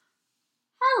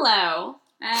Hello.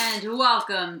 And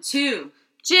welcome to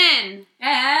Gin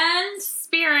and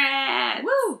Spirit.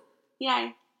 Woo!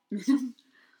 Yay.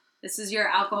 This is your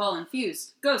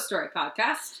alcohol-infused ghost story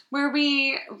podcast. Where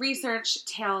we research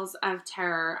tales of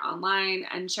terror online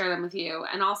and share them with you.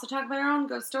 And also talk about our own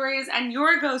ghost stories and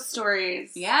your ghost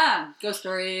stories. Yeah, ghost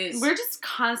stories. We're just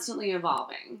constantly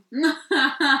evolving.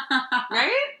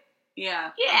 Right?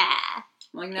 Yeah. Yeah. Yeah.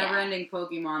 Like never-ending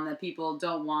Pokemon that people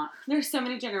don't want. There's so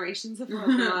many generations of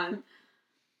Pokemon.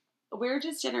 We're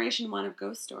just generation 1 of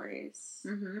ghost stories.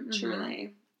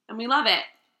 Truly. And we love it.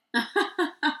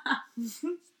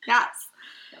 Yes.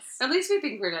 At least we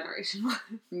think we're generation 1.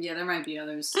 Yeah, there might be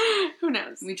others. Who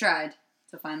knows? We tried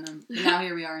to find them. But now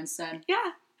here we are instead.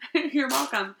 Yeah. You're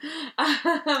welcome.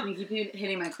 We keep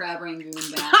hitting my crab rangoon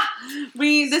back.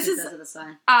 This is of the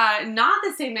sign. not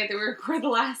the same night that we recorded the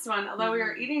last one, although we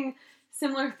were eating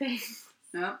similar things.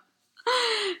 Nope.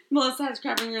 Melissa has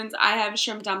crab rangoons. I have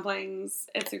shrimp dumplings.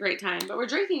 It's a great time. But we're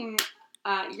drinking,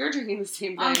 you're drinking the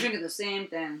same thing. I'm drinking the same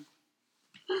thing.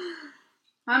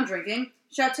 I'm drinking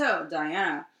Chateau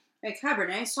Diana, a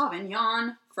Cabernet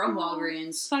Sauvignon from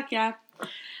Walgreens. Fuck yeah.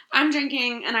 I'm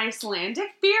drinking an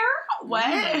Icelandic beer. What?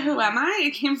 Who am I?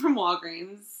 It came from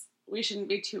Walgreens. We shouldn't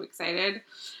be too excited.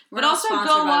 We're But not also sponsored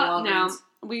go by no, Walgreens.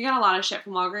 we got a lot of shit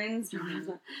from Walgreens.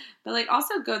 But like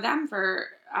also go them for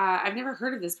I've never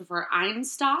heard of this before.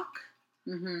 Einstock.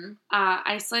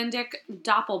 Icelandic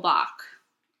Doppelbock.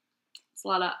 It's a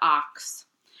lot of ox.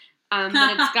 But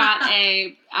it's got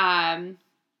a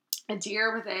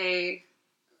deer with a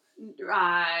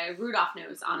Rudolph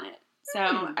nose on it.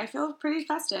 So I feel pretty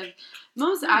festive. I'm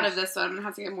almost out of this one. I'm going to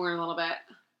have to get more in a little bit.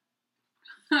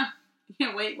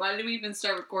 Yeah, wait, why did we even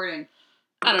start recording?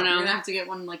 I don't know. We're going to have to get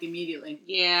one, like, immediately.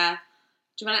 Yeah.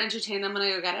 Do you want to entertain them when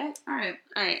I go get it? All right.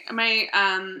 All right. My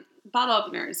bottle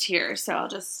opener is here, so I'll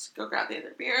just go grab the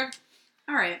other beer.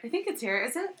 All right. I think it's here.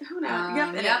 Is it? Who knows?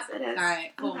 Yep, it is. All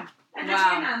right, cool. Okay.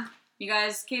 Wow. You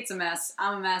guys, Kate's a mess.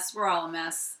 I'm a mess. We're all a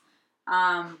mess.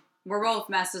 We're both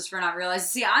messes for not realizing.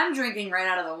 See, I'm drinking right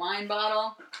out of the wine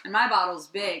bottle, and my bottle's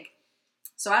big.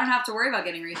 So I don't have to worry about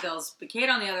getting refills. But Kate,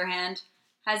 on the other hand,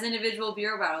 has individual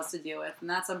beer bottles to deal with, and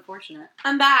that's unfortunate.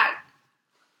 I'm back.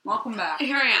 Welcome back.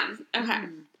 Here I am. Okay.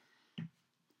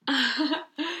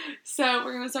 So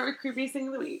we're going to start with creepiest thing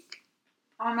of the week.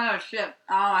 Oh my gosh, shit.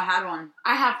 Oh, I had one.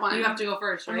 I have one. You have to go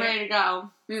first, right? I'm ready to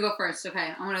go. You go first.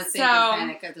 Okay. I'm going to think and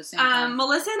panic at the same time.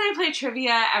 Melissa and I play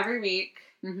trivia every week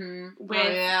with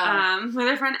with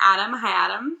our friend Adam. Hi,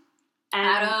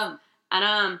 Adam.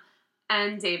 Adam.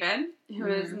 And David, who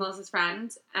is Melissa's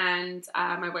friend, and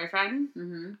my boyfriend.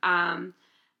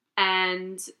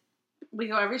 And we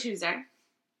go every Tuesday.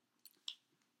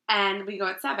 And we go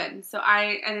at 7.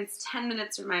 And it's 10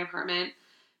 minutes from my apartment.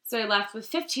 So I left with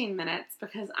 15 minutes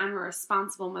because I'm a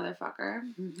responsible motherfucker.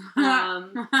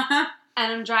 And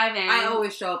I'm driving. I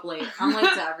always show up late. I'm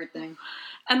late to everything.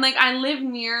 And like I live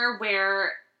near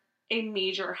where a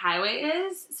major highway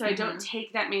is. So I don't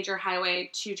take that major highway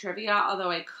to trivia,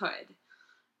 although I could.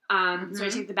 So I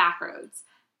take the back roads.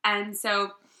 And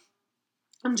so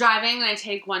I'm driving and I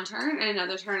take one turn and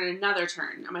another turn and another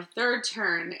turn. On my third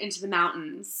turn into the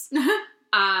mountains,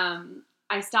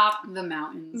 I stop. The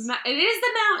mountains. It is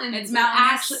the mountains. It's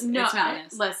mountainous. Actually, no, it's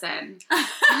mountainous. Listen.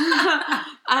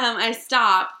 I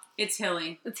stop. It's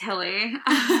hilly. It's hilly.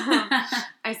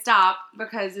 I stop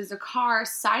because there's a car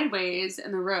sideways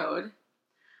in the road.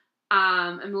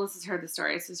 And Melissa's heard the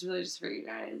story, so it's really just for you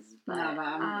guys. But,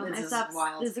 this is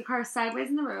wild. There's a car sideways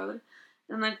in the road.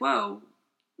 And I'm like, whoa.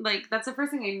 Like, that's the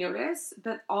first thing I notice.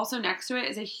 But also next to it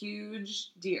is a huge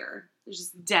deer. It's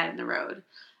just dead in the road.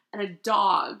 And a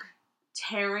dog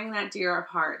tearing that deer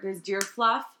apart. There's deer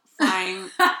fluff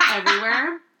flying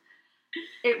everywhere.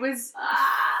 It was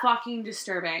fucking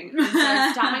disturbing. And so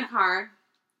I stop my car.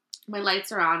 My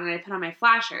lights are on, and I put on my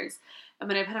flashers. And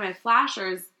when I put on my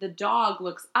flashers, the dog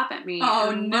looks up at me.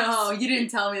 Oh, no. You didn't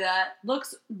tell me that.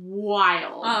 Looks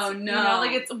wild. Oh, no. You know,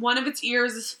 like it's one of its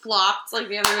ears is flopped, like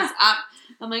the other is up.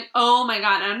 I'm like, oh my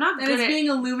god, and I'm not good at... And it's being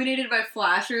illuminated by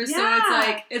flashers, so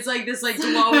it's like this like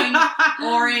glowing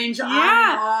orange on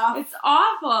and off. It's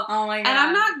awful. Oh my god. And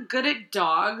I'm not good at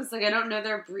dogs. Like, I don't know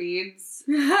their breeds.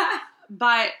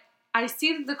 But I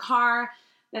see that the car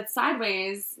that's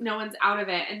sideways, no one's out of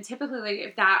it. And typically, like,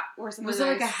 if that were something... Was it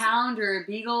like a hound or a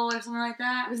beagle or something like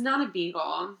that? It was not a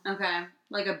beagle. Okay.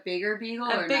 Like a bigger beagle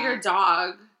A bigger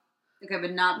dog. Okay,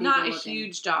 but not beagle Not a looking.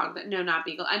 huge dog. No, not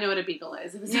beagle. I know what a beagle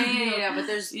is. Yeah, but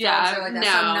there's dogs that are like that.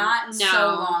 So not so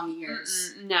long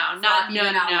ears.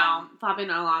 Floppy,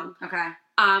 not long. Okay.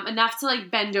 Enough to like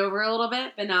bend over a little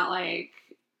bit, but not like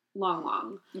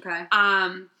long. Okay.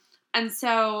 And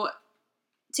so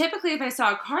typically if I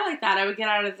saw a car like that, I would get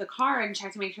out of the car and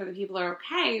check to make sure that people are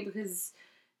okay because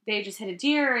they just hit a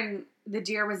deer and the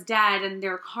deer was dead and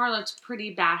their car looked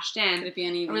pretty bashed in. Could it be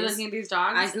any of Are we these? looking at these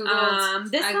dogs? I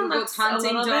googled. This I one googled looks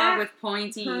hunting a little dog bit. with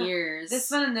pointy ears.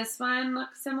 This one and this one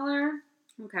look similar.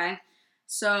 Okay.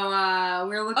 So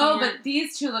we're looking. Oh, but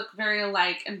these two look very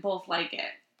alike and both like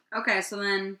it. Okay, so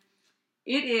then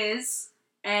it is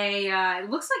a. It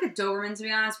looks like a Doberman, to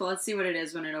be honest. Well, let's see what it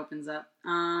is when it opens up.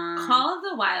 Call of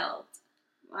the Wild.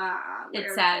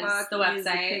 It says the website.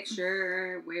 The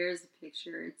picture. Where's the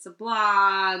picture? It's a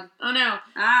blog. Oh no! All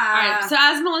right. So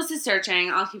as Melissa's searching,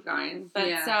 I'll keep going. But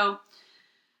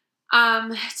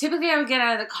typically I would get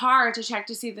out of the car to check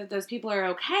to see that those people are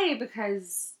okay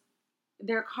because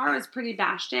their car was pretty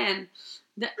bashed in.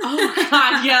 Oh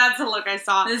god, yeah, that's the look I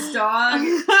saw. This dog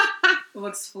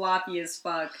looks floppy as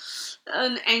fuck.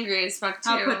 And angry as fuck too.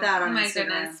 I'll put that on my Instagram.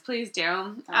 Goodness, please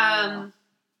do.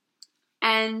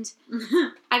 And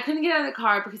I couldn't get out of the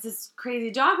car because this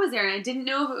crazy dog was there, and I didn't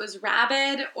know if it was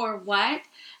rabid or what.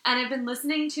 And I've been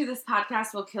listening to this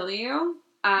podcast, Will Kill You,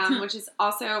 which is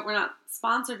also, we're not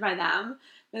sponsored by them,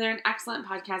 but they're an excellent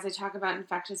podcast. They talk about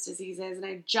infectious diseases, and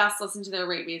I just listened to their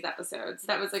rabies episodes.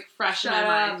 That was like fresh in my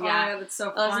mind. Yeah, that's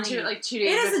so I funny. listened to it like 2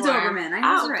 days before. It is a Doberman. I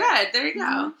know. Oh, good. There you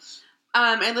go.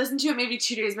 I listened to it maybe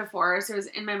 2 days before, so it was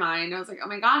in my mind. I was like, oh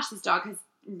my gosh, this dog has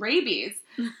rabies.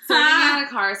 So I got out of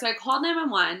the car. So I called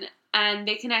 911 and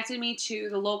they connected me to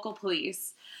the local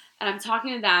police. And I'm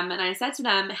talking to them and I said to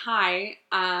them, hi.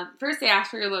 First they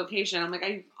asked for your location. I'm like,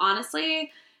 I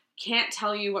honestly can't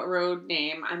tell you what road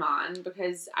name I'm on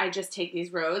because I just take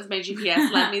these roads. My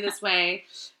GPS led me this way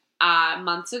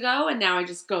months ago and now I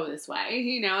just go this way,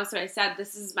 you know? So I said,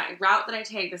 this is my route that I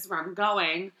take. This is where I'm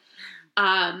going.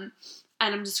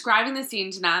 And I'm describing the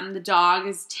scene to them. The dog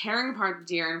is tearing apart the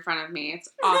deer in front of me. It's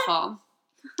awful.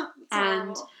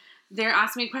 And they're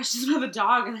asking me questions about the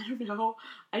dog, and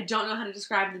I don't know how to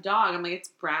describe the dog. I'm like, it's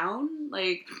brown.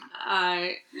 Like,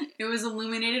 it was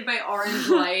illuminated by orange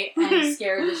light and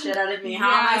scared the shit out of me.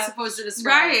 How am I supposed to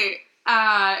describe it?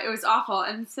 Right. It was awful.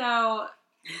 And so,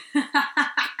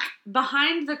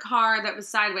 behind the car that was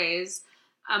sideways,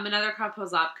 another car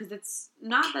pulls up, because it's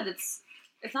not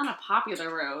not a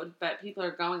popular road, but people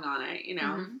are going on it, you know.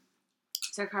 Mm-hmm.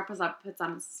 So a car pulls up, puts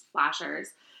on flashers.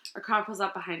 A car pulls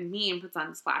up behind me and puts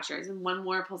on flashers. And one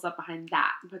more pulls up behind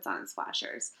that and puts on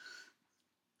flashers.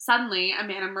 Suddenly, a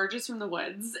man emerges from the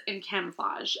woods in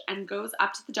camouflage and goes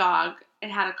up to the dog. It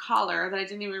had a collar that I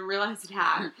didn't even realize it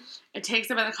had. It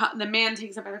takes it by the man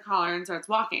takes it by the collar and starts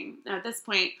walking. Now, at this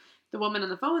point, the woman on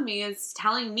the phone with me is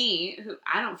telling me, who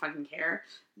I don't fucking care,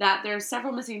 that there's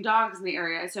several missing dogs in the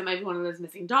area, so it might be one of those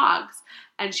missing dogs.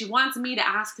 And she wants me to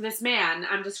ask this man,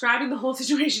 I'm describing the whole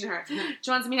situation to her, she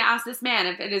wants me to ask this man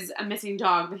if it is a missing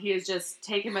dog that he is just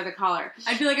taken by the collar.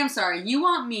 I'd be like, I'm sorry, you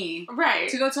want me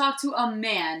to go talk to a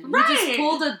man who just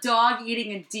pulled a dog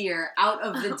eating a deer out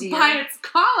of the deer? By its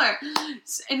collar.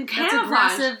 In camouflage.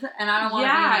 That's aggressive, and I don't want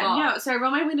to be involved. No, so I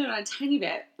roll my window down a tiny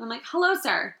bit. I'm like, hello,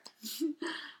 sir.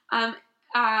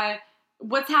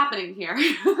 What's happening here?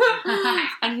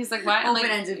 And he's like, what?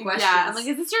 Open-ended questions. Yeah. I'm like,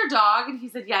 is this your dog? And he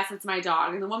said, yes, it's my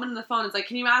dog. And the woman on the phone is like,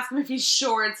 can you ask him if he's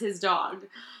sure it's his dog?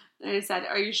 And I said,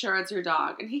 are you sure it's your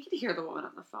dog? And he could hear the woman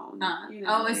on the phone. You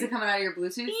know, is it coming out of your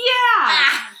Bluetooth?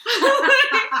 Yeah!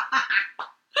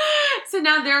 So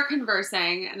now they're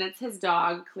conversing, and it's his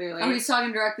dog, clearly. Oh, he's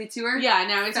talking directly to her? Yeah,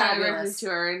 now he's talking directly to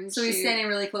her. And so he's standing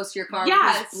really close to your car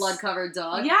with his blood-covered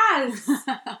dog? Yes! Oh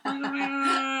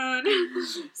my god.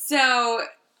 So,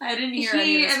 I didn't hear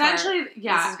any of this eventually, part.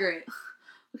 Yeah. This is great.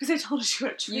 Because I told you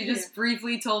what You just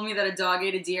briefly told me that a dog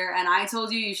ate a deer, and I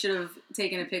told you should have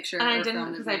taken a picture. And I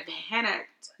didn't because I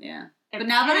panicked. Yeah. But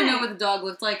now that I know what the dog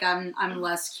looked like, I'm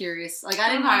less curious. Like, I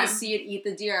didn't want to see it eat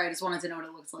the deer. I just wanted to know what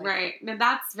it looked like. Right. Now,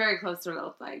 that's very close to what it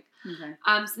looked like. Okay.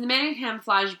 So the man in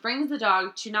camouflage brings the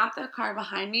dog to not the car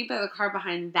behind me, but the car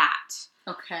behind that.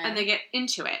 Okay. And they get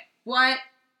into it. What?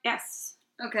 Yes.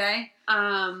 Okay.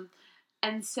 And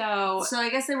so... So I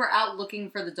guess they were out looking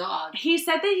for the dog. He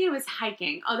said that he was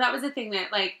hiking. Oh, that was the thing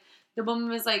that, like, the woman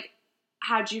was like,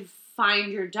 how'd you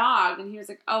find your dog? And he was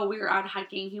like, oh, we were out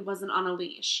hiking. He wasn't on a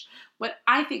leash. What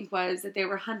I think was that they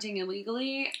were hunting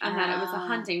illegally and that it was a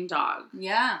hunting dog.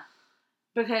 Yeah.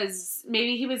 Because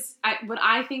maybe he was... what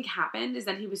I think happened is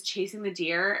that he was chasing the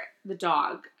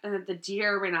dog, and that the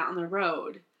deer ran out on the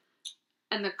road.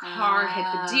 And the car hit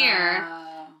the deer,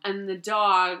 and the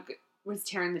dog was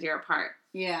tearing the deer apart.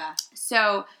 Yeah.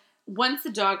 So... once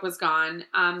the dog was gone,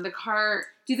 the car...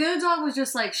 Do you think the dog was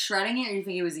just, like, shredding it, or do you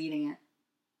think he was eating it?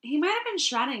 He might have been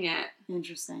shredding it.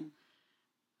 Interesting.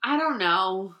 I don't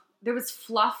know. There was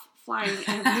fluff flying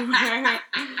everywhere.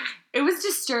 It was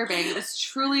disturbing. It was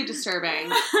truly disturbing.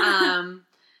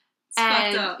 It's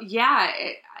fucked up. Yeah,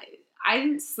 I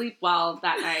didn't sleep well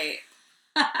that night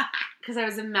because I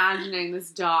was imagining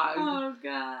this dog. Oh,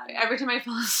 God. Every time I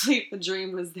fell asleep, the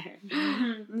dream was there.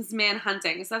 This man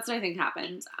hunting. So that's what I think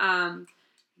happened.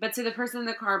 But so the person in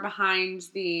the car behind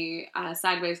the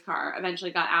sideways car eventually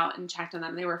got out and checked on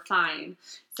them. They were fine.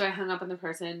 So I hung up on the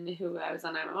person who I was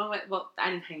on. Well,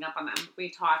 I didn't hang up on them. We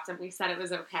talked and we said it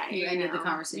was okay. You ended the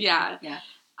conversation. Yeah. Yeah.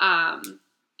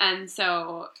 And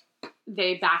so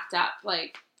they backed up,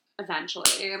 like,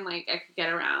 eventually, and, like, I could get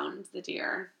around the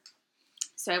deer.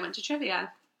 So I went to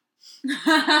trivia.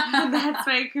 That's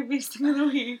my creepiest thing of the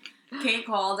week. Kate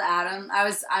called Adam. I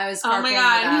was carpooling Oh my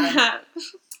God. with Adam.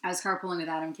 I was carpooling with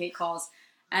Adam. Kate calls.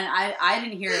 And I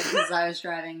didn't hear it because I was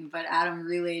driving, but Adam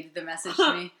relayed the message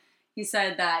to me. He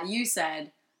said that you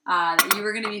said that you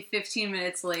were going to be 15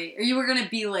 minutes late. Or you were going to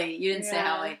be late. You didn't say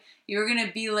how late. You were going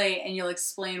to be late and you'll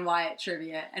explain why at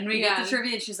trivia. And we get to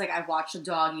trivia and she's like, I watched a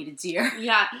dog eat a deer.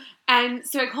 Yeah. And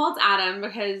so I called Adam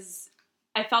because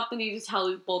I felt the need to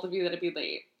tell both of you that I'd be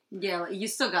late. Yeah, you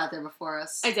still got there before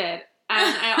us. I did.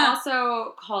 And I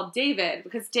also called David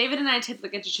because David and I typically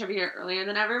get to trivia earlier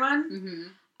than everyone. Mm-hmm.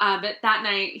 But that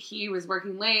night he was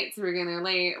working late, so we were getting there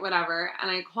late, whatever.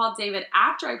 And I called David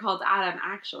after I called Adam,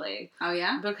 actually. Oh,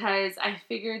 yeah? Because I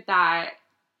figured that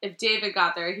if David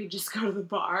got there, he'd just go to the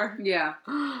bar. Yeah.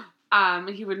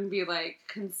 He wouldn't be, like,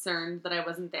 concerned that I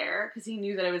wasn't there because he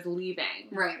knew that I was leaving.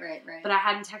 Right. But I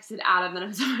hadn't texted Adam that I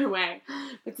was on my way.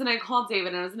 But then I called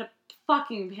David and I was in a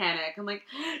fucking panic. I'm like,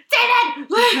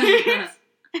 David!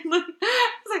 And like, I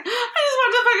was like, I just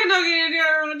want to fucking dog eat a deer. I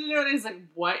don't know what to do. And he's like,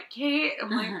 what, Kate? I'm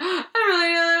like, I'm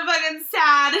really fucking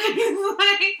sad. And he's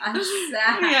like, I'm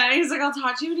sad. Yeah, he's like, I'll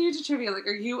talk to you when you get to trivia. Like,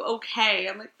 are you okay?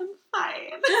 I'm like, I'm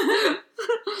fine.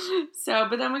 So,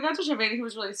 but then we got to trivia and he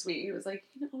was really sweet. He was like,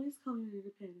 you can always call me when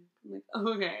you're panic. I'm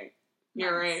like, okay,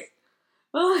 you're right.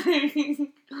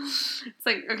 It's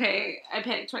like, okay, I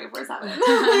panic 24/7.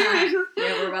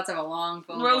 Yeah, we're about to have a long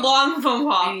phone call. We're a long phone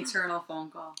call. An eternal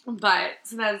phone call. But,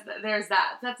 so there's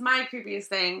that. That's my creepiest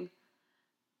thing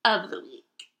of the week.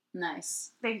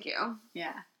 Nice. Thank you.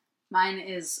 Yeah. Mine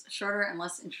is shorter and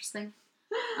less interesting.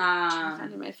 I'm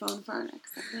finding my phone for our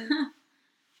next segment.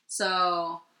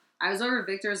 So, I was over at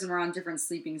Victor's and we're on different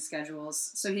sleeping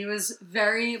schedules. So he was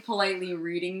very politely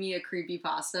reading me a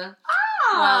creepypasta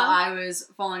while I was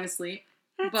falling asleep.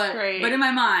 That's great. But in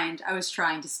my mind, I was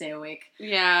trying to stay awake.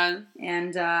 Yeah.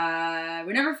 And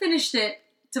we never finished it,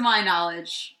 to my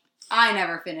knowledge. I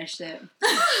never finished it.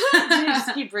 Did you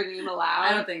just keep reading him aloud?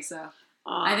 I don't think so.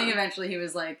 I think eventually he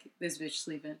was like, this bitch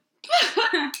sleeping.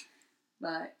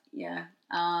 But, yeah.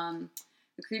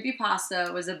 The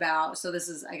creepypasta was about, so this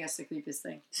is, I guess, the creepiest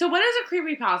thing. So what is a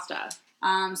creepypasta?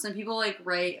 Some people, like,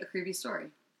 write a creepy story.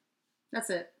 That's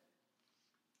it.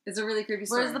 It's a really creepy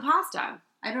story. Where's the pasta?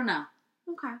 I don't know.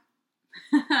 Okay.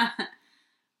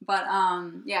 But,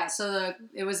 yeah, so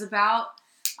it was about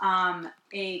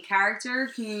a character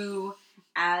who,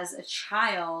 as a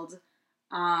child,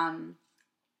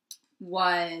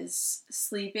 was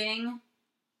sleeping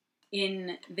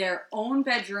in their own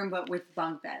bedroom, but with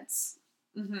bunk beds.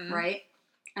 Mm-hmm. Right?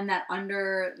 And that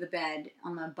under the bed,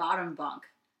 on the bottom bunk,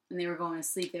 when they were going to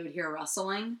sleep, they would hear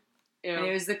rustling. Ew. And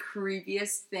it was the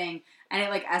creepiest thing. And it,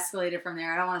 like, escalated from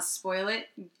there. I don't want to spoil it.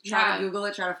 Try to Google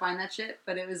it, try to find that shit.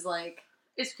 But it was, like...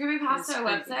 Is creepypasta a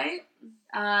website?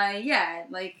 Yeah.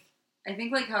 Like, I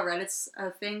think, like, how Reddit's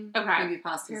a thing. Okay.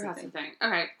 Creepypasta's a thing.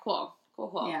 Okay, cool.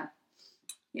 Cool. Yeah.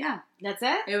 Yeah. That's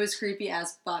it? It was creepy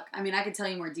as fuck. I mean, I could tell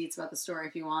you more deets about the story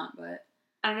if you want, but...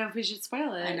 I don't know if we should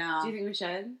spoil it. I know. Do you think we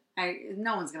should?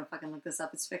 No one's gonna fucking look this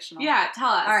up. It's fictional. Yeah, tell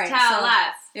us. All right, tell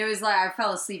us. It was like I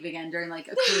fell asleep again during like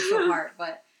a crucial part,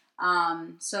 but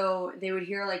so they would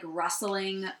hear like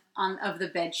rustling of the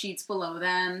bed sheets below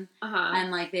them, and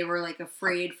like they were like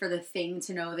afraid for the thing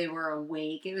to know they were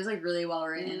awake. It was like really well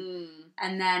written,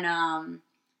 and then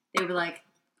they would like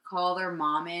call their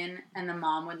mom in, and the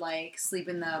mom would like sleep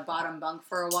in the bottom bunk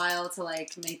for a while to like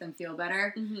make them feel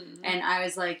better. And I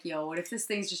was like, yo, what if this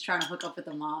thing's just trying to hook up with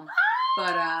the mom?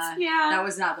 But that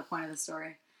was not the point of the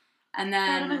story. And then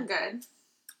that would have been good.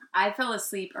 I fell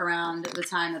asleep around the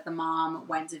time that the mom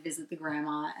went to visit the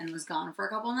grandma and was gone for a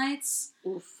couple nights.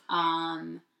 Oof.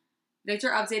 Victor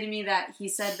updated me that he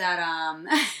said that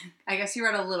I guess he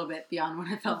read a little bit beyond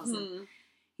when I fell asleep.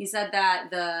 He said that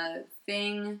the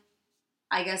thing,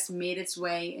 I guess, made its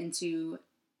way into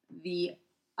the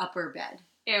upper bed.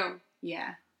 Ew.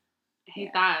 Yeah. I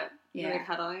hate that. Yeah. Really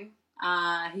cuddling.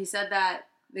 He said that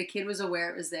the kid was aware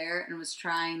it was there and was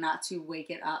trying not to wake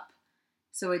it up.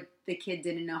 So the kid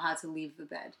didn't know how to leave the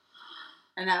bed.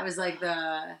 And that was like the...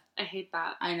 I hate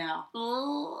that. I know.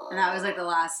 Oh. And that was like the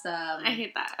last... I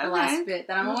hate that. The last bit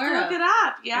that I'm We'll aware of. look it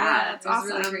up. Yeah, it's it was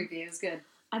awesome. really creepy. It was good.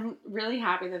 I'm really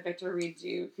happy that Victor reads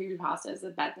you creepypastas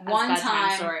as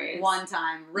bedtime stories. One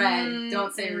time. Read.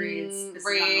 Don't say reads. This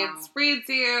Reads. Reads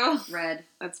you. Read.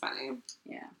 That's funny.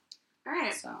 Yeah. All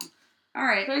right. So, all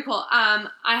right. Very cool. I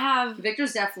have...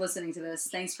 Victor's deaf listening to this.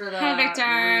 Thanks for the Hi,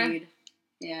 Victor. read.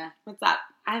 Yeah. What's up?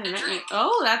 I haven't met you.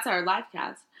 Oh, that's our live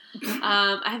cast.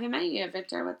 I haven't met you yet,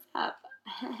 Victor. What's up?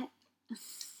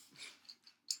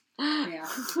 Yeah.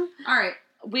 All right.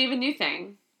 We have a new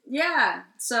thing. Yeah.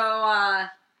 So,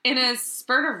 in a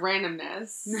spurt of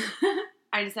randomness,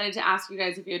 I decided to ask you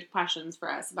guys if you had questions for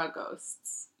us about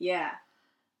ghosts. Yeah.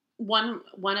 One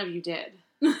of you did.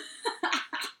 I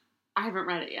haven't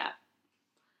read it yet.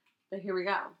 But here we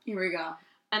go. Here we go.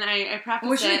 And I prefaced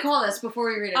What should we call this before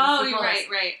we read it? Oh, you're right.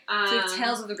 So,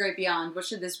 Tales of the Great Beyond. What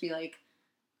should this be like?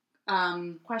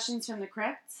 Questions from the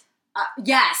Crypt?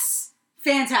 Yes!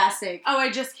 Fantastic. Oh, I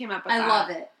just came up with that. I love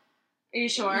it. Are you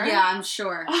sure? Yeah, I'm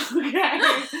sure. Okay.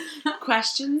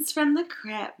 Questions from the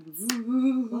Crypt.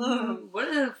 What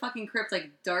is a fucking crypt?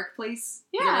 Like, dark place?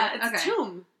 Yeah, it's a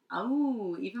tomb.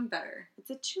 Oh, even better. It's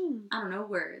a tomb. I don't know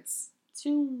words.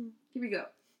 Tomb. Here we go.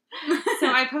 So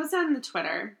I posted on the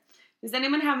Twitter. Does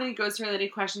anyone have any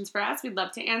ghost-related questions for us? We'd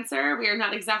love to answer. We are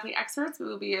not exactly experts, but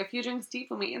we'll be a few drinks deep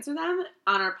when we answer them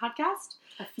on our podcast.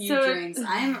 A few drinks.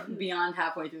 I'm beyond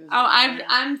halfway through this. Oh,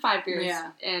 I'm 5 beers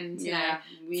in today. Yeah,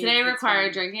 today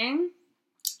required drinking.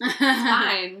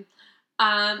 Fine.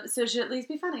 So it should at least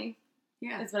be funny.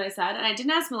 Yeah. That's what I said. And I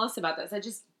didn't ask Melissa about this. I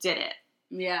just did it.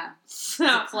 Yeah. So,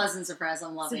 it's a pleasant surprise.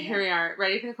 I'm loving it. So here we are.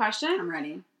 Ready for the question? I'm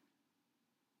ready.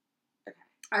 Okay.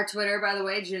 Our Twitter, by the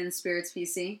way, Gin and Spirits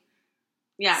PC.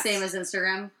 Yes. Same as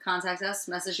Instagram. Contact us,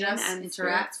 message Gin us, and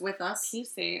interact with us.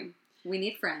 PC. We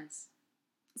need friends.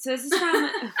 So this is from...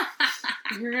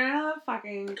 You're gonna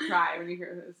fucking cry when you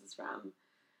hear who this is from.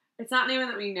 It's not anyone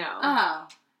that we know. Oh.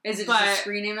 Is it just a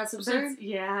screen name that's absurd?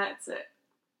 It's it.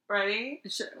 Ready?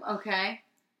 Sure. Okay.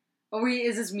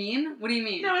 Is this mean? What do you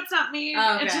mean? No, it's not mean.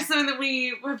 Oh, okay. It's just something that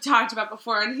we've talked about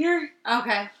before in here.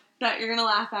 Okay. That you're gonna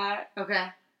laugh at. Okay.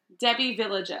 Debbie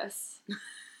Villages.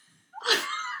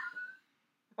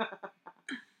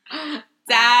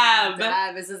 Dab.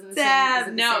 Dab. Is this the Dab.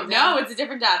 same? No, it's a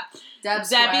different Dab.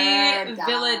 Debbie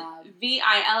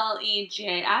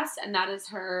Villegas, and that is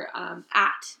her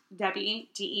at Debbie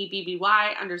DEBBY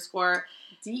 _.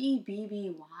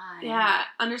 DEBBY. Yeah,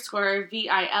 _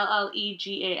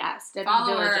 VILLEGAS. Debbie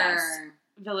Follow Villages. her.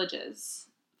 Villages.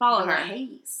 Follow her.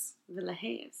 Villages.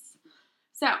 Villages.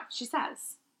 So she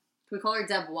says, can we call her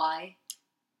Deb Y?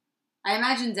 I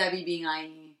imagine Debbie being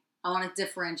IE. I want to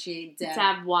differentiate Deb.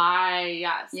 Deb Y,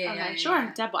 yes. Yeah, okay, yeah, sure.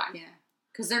 yeah. Deb Y. Yeah.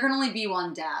 Because there can only be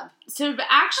one Dab. So, but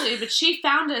she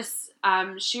found us,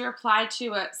 she replied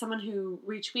to someone who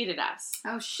retweeted us.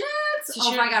 Oh, shit. So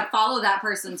oh, my God. Follow that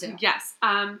person, too. Yes.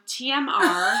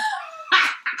 TMR.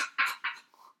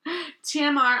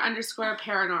 TMR _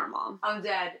 paranormal. I'm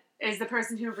dead. Is the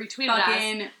person who retweeted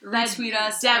Fucking us. retweet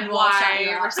us. Deb and we'll shout you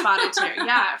Y out. responded to.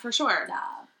 Yeah, for sure.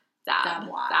 Dab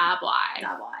Y. Dab Y.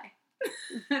 Dab Y.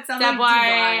 It sounds Deb like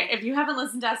Y. If you haven't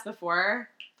listened to us before,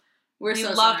 we so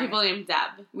sorry. love people named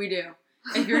Deb. We do.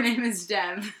 If your name is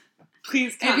Deb.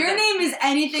 Please If your name is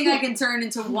anything I can turn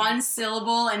into one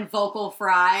syllable and vocal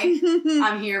fry,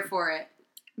 I'm here for it.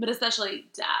 But especially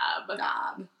Deb.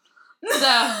 Dab.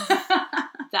 So,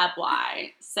 Deb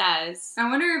Y says... I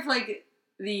wonder if, like,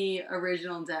 the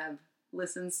original Deb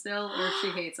listens still, or if she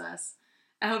hates us.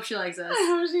 I hope she likes us. I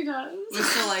hope she does. We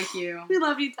still like you. We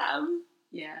love you, Deb.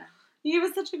 Yeah. You gave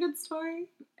us such a good story.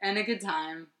 And a good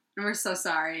time. And we're so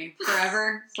sorry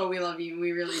forever, but we love you.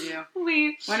 We really do.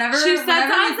 She said whenever to we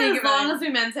us think as long as we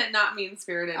meant it, not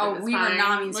mean-spirited. Oh, we were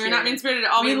not mean-spirited. We were not mean-spirited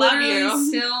at all. We love you.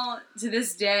 Still, to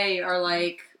this day, are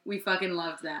like, we fucking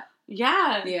loved that.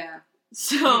 Yeah. Yeah.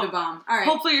 So, you're the bomb. All right.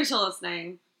 Hopefully you're still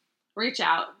listening. Reach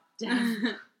out.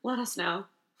 Let us know.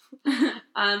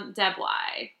 Deb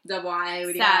Y. Deb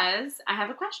Y. Says, I have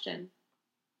a question.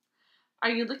 Are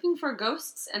you looking for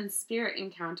ghosts and spirit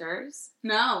encounters?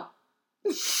 No.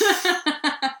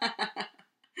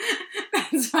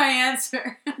 That's my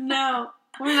answer. No,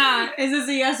 we're not. Is this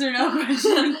a yes or no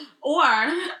question? Or,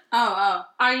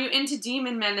 are you into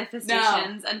demon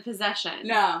manifestations and possession?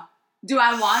 No. Do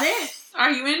I want it? Are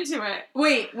you into it?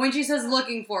 Wait, when she says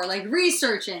looking for, like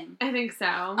researching. I think so.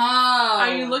 Oh.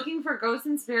 Are you looking for ghost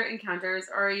and spirit encounters,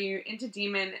 or are you into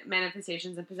demon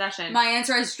manifestations and possession? My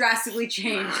answer has drastically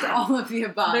changed. All of the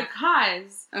above.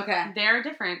 Because they're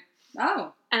different.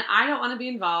 Oh. And I don't want to be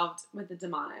involved with the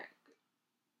demonic.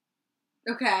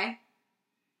 Okay.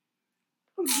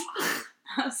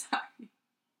 I'm sorry.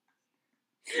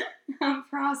 I'm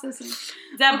processing.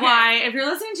 Deb, Okay. why? If you're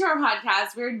listening to our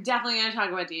podcast, we're definitely going to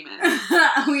talk about demons.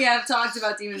 We have talked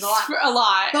about demons a lot. A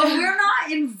lot. But we're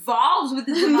not involved with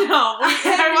the demons. No,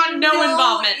 I want no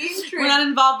involvement. Interest. We're not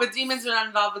involved with demons. We're not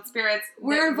involved with spirits.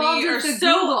 We're involved with the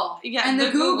so, Google. Yeah, and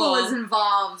the Google is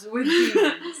involved with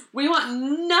demons. We want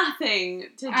nothing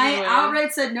to do with I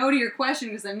outright said no to your question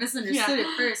because I misunderstood it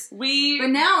first. But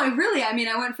now, I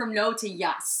went from no to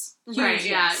yes. Huge right,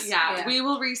 yes. Yeah. We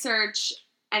will research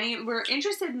we're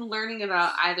interested in learning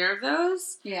about either of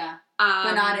those. Yeah.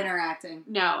 But not interacting.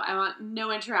 No, I want no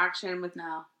interaction with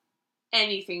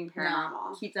anything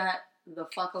paranormal. No. Keep that the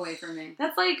fuck away from me.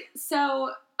 That's like,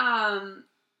 so,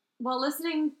 while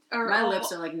listening, my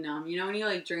lips are like numb. You know when you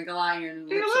like drink a lot and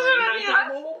your lips are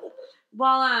like...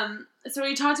 Well, so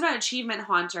we talked about Achievement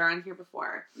Haunter on here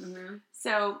before. Mm-hmm.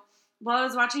 So while I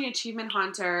was watching Achievement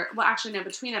Haunter,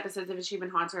 between episodes of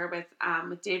Achievement Haunter with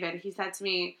David, he sent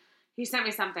me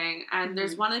something, and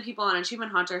there's one of the people on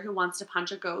Achievement Haunter who wants to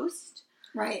punch a ghost.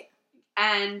 Right.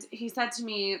 And he said to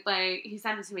me, he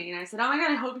sent it to me, and I said, oh my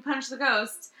god, I hope you punch the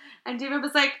ghost. And David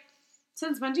was like,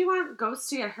 since when do you want ghosts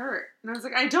to get hurt? And I was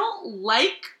like, I don't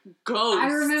like ghosts. I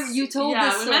remember you told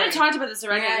this story. We might have talked about this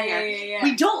already Yeah.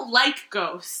 We don't like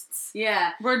ghosts.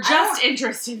 Yeah. We're just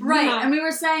interested in Right. them. And we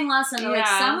were saying last time, like,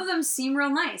 some of them seem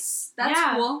real nice. That's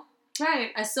cool.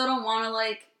 Right. I still don't want to,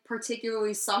 like,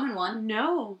 particularly summon one.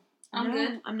 No. I'm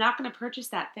good. I'm not going to purchase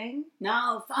that thing.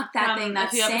 No, fuck that thing.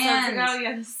 That's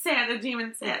sand. The sand, the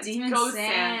demon sand. The demon ghost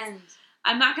sand.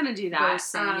 I'm not going to do that.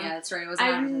 Ghost sand, yeah, that's right. It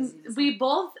wasn't we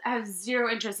both have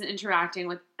zero interest in interacting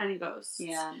with any ghosts.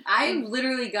 Yeah. I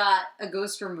literally got a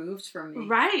ghost removed from me.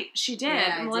 Right, she did.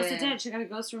 Yeah, Melissa did. She got a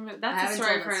ghost removed. That's a told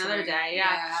story for another day.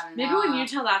 Yeah. Maybe when you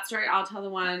tell that story, I'll tell the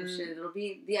one. It'll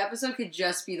be, the episode could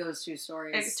just be those two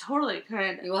stories. It totally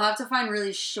could. We'll have to find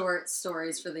really short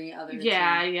stories for the other two.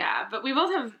 Yeah. But we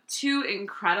both have two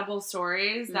incredible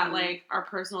stories that, like, are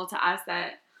personal to us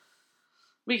that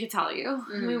we could tell you.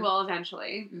 Mm-hmm. We will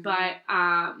eventually. Mm-hmm. But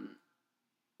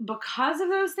because of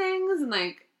those things, and,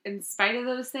 like, in spite of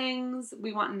those things,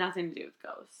 we want nothing to do with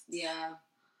ghosts. Yeah.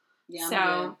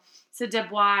 Yeah. So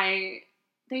Deb, why?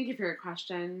 Thank you for your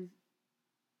question.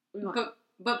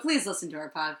 But please listen to our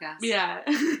podcast. Yeah.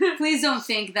 Please don't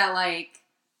think that, like,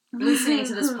 listening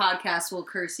to this podcast will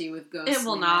curse you with ghostliness. It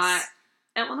will not.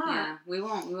 It will not. Yeah, we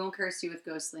won't. We won't curse you with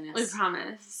ghostliness. We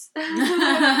promise.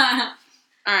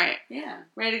 All right. Yeah.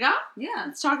 Ready to go? Yeah.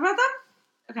 Let's talk about them.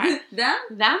 Okay.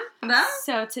 Them?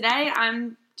 So today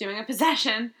I'm doing a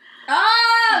possession.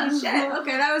 Oh shit!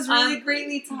 Okay, that was really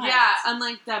greatly timed. Yeah,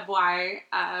 unlike Deb Y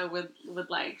would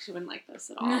like, she wouldn't like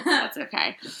this at all. So that's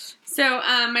okay. So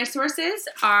my sources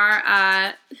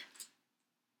are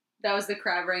that was the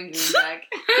crab rangoon bag.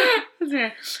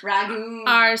 Ragoon.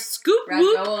 Our Scoop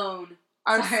Whoop.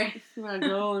 Ragoon.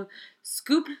 Ragoon.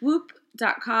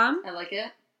 ScoopWhoop.com. I like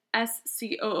it.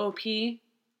 ScoopWhoop.com.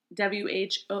 Can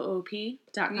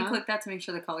you click that to make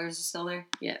sure the colors are still there?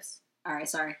 Yes. All right,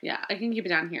 sorry. Yeah, I can keep it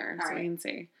down here so I can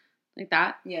see. Like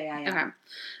that? Yeah. Okay.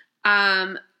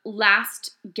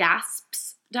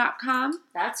 LastGasps.com.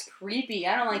 That's creepy.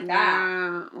 I don't like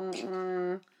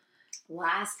that.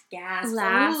 Last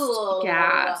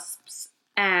Gasps.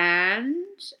 And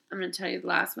I'm going to tell you the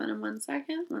last one in 1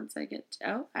 second. Once I get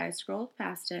to, I scrolled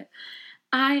past it.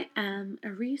 I am a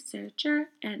researcher,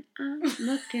 and I'm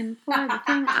looking for the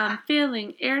thing I'm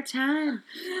filling airtime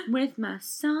with my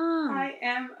song. I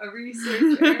am a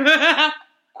researcher.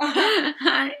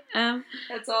 I am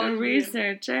That's all a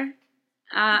researcher.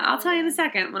 I'll tell you in a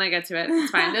second when I get to it.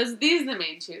 It's fine. These are the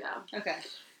main two, though. Okay.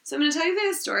 So I'm going to tell you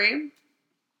the story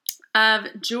of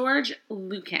George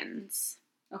Lukens.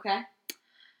 Okay.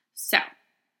 So.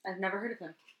 I've never heard of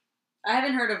him. I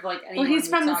haven't heard of, like, anyone. Well, he's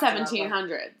from the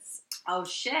 1700s. Oh,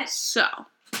 shit. So.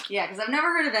 Yeah, because I've never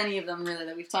heard of any of them, really,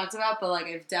 that we've talked about, but, like,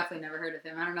 I've definitely never heard of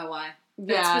him. I don't know why.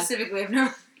 Yeah. But specifically, I've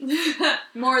never...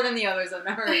 more than the others I've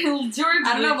never heard. George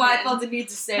I don't know why I felt the need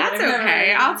to say That's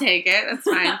okay. I'll take it. That's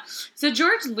fine. So,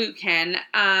 George Lucan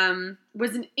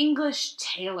was an English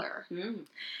tailor. Mm.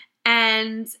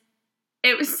 And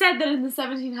it was said that in the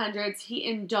 1700s, he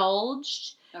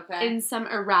indulged in some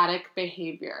erratic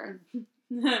behavior.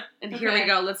 And here we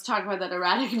go. Let's talk about that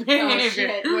erratic behavior. Oh,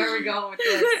 shit. Where are we going with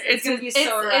this? It's going to be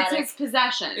so erratic. It's his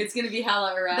possession. It's going to be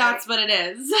hella erratic. That's what it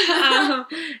is.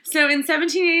 So in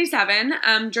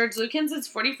 1787, George Lukens is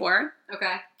 44.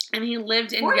 Okay. And he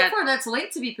lived in... 44, that's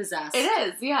late to be possessed. It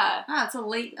is, yeah. Ah, it's a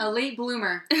late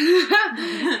bloomer.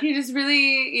 He just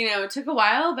really, took a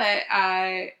while, but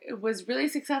was really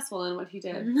successful in what he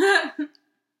did.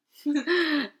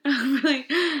 Really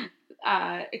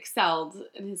excelled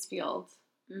in his field.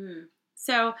 Mm.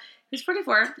 So he was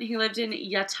 44. He lived in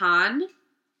Yatton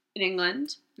in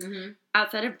England,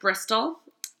 outside of Bristol.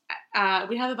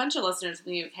 We have a bunch of listeners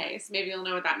in the UK, so maybe you'll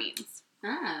know what that means.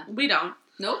 Ah. We don't.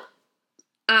 Nope.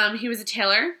 He was a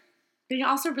tailor, but he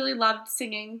also really loved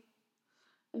singing,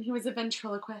 and he was a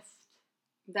ventriloquist.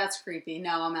 That's creepy.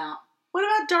 No, I'm out. What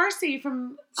about Darcy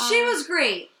from... she was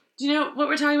great. Do you know what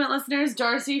we're talking about, listeners?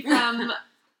 Darcy from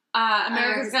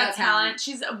America's Got Talent.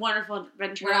 She's a wonderful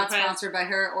ventriloquist. We're not sponsored by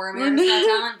her or America's Got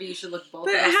Talent, but you should look both.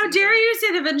 But how dare you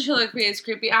say the ventriloquy is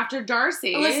creepy after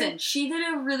Darcy? Listen, she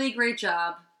did a really great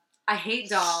job. I hate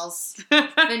dolls.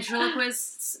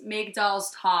 Ventriloquists make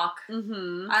dolls talk.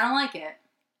 Mm-hmm. I don't like it.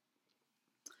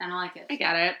 I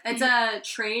get it. It's a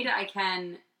trade I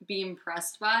can be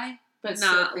impressed by, but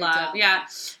not love. Yeah.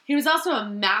 He was also a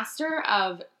master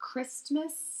of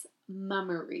Christmas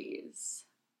mummeries.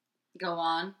 Go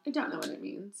on. I don't know what it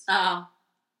means. Oh.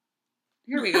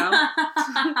 Here we go.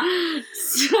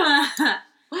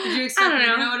 Did you expect me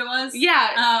to know what it was? Yeah.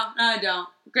 Oh, no, I don't.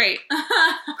 Great.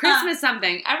 Christmas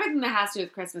something. Everything that has to do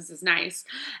with Christmas is nice.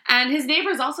 And his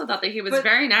neighbors also thought that he was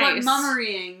very nice. But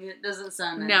mummerying doesn't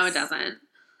sound nice. No, it doesn't.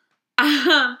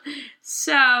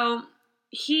 So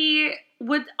he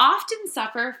would often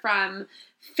suffer from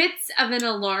fits of an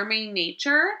alarming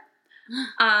nature.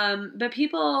 But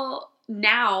people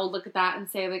now look at that and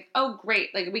say, like, oh,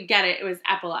 great. Like, we get it. It was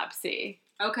epilepsy.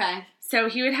 Okay. So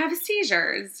he would have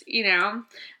seizures, you know.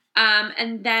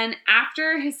 And then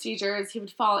after his seizures, he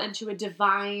would fall into a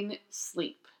divine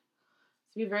sleep.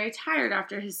 He'd be very tired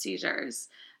after his seizures.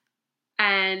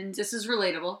 And this is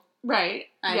relatable. Right.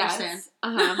 I understand.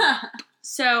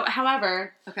 So,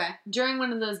 however, okay, during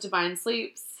one of those divine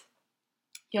sleeps,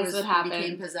 guess what happened? He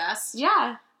became possessed?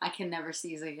 Yeah. I can never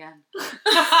seize again. He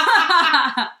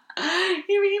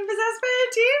became possessed by a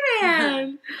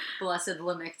demon. Blessed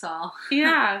Lamictal.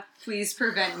 Yeah. Please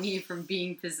prevent me from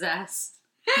being possessed.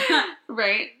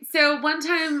 Right. So one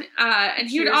time, and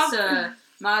he would also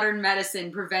modern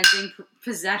medicine preventing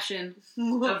possession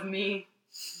of me.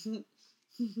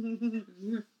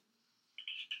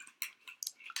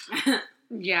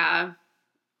 Yeah.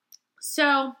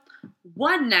 So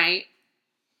one night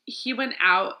he went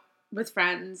out with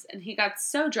friends and he got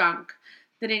so drunk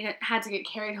that he had to get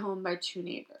carried home by two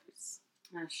neighbors.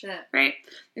 Oh shit. Right?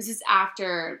 This is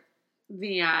after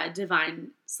the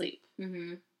divine sleep.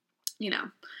 Mm-hmm. You know.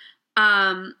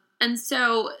 And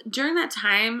so during that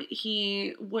time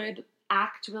he would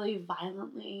act really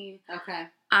violently. Okay.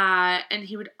 And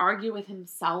he would argue with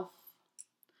himself.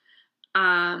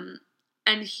 And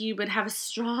he would have a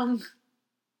strong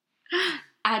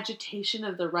agitation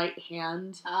of the right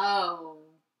hand. Oh.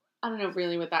 I don't know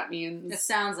really what that means. It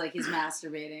sounds like he's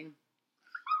masturbating.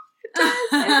 It does.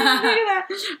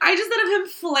 I just thought of him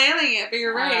flailing it, but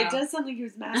you're right. It does sound like he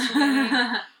was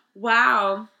masturbating.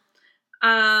 Wow.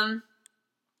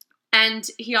 And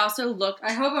he also looked...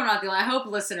 I hope I'm not the only... I hope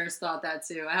listeners thought that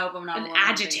too. I hope I'm not an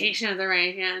agitation of the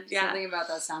right hand. Yeah. Something about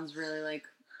that sounds really like...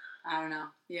 I don't know.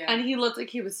 Yeah. And he looked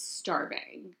like he was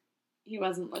starving. He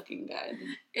wasn't looking good.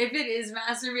 If it is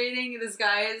masturbating, this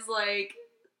guy is like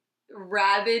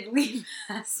rabidly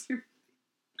masturbating.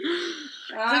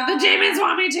 Like, the demons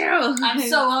want me too. I'm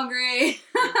so hungry.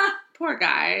 Poor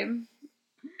guy.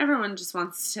 Everyone just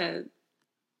wants to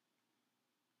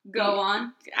go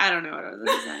on. I don't know what I was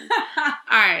going to say.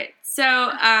 Alright.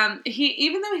 So, he,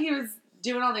 even though he was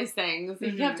doing all these things,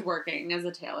 he kept working as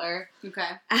a tailor. Okay.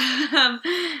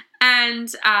 And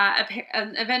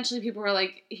eventually people were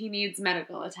like, he needs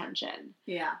medical attention.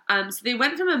 Yeah. So they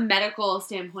went from a medical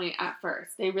standpoint at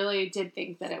first. They really did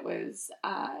think that it was,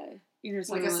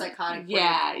 like a psychotic.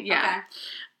 Yeah, yeah.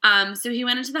 Okay. So he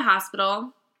went into the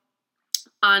hospital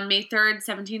on May 3rd,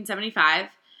 1775.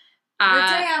 The day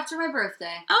after my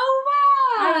birthday. Oh,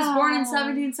 wow. I was born in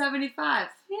 1775.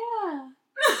 Yeah.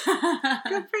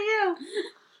 Good for you.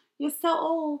 You're so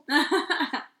old.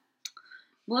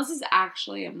 Melissa's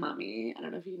actually a mummy. I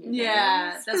don't know if you knew that.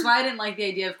 Yeah, that's why I didn't like the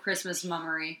idea of Christmas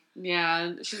mummery.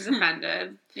 Yeah, she's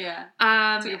offended. Yeah.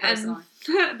 And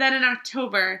then in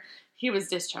October, he was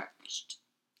discharged.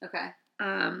 Okay.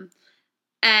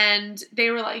 And they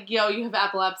were like, yo, you have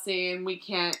epilepsy and we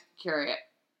can't cure it.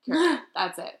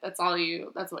 That's it. That's what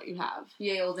you have.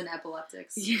 Ye old and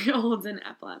epileptics. Ye old and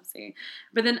epilepsy.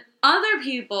 But then other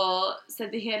people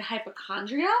said that he had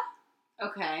hypochondria.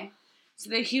 Okay. So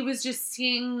that he was just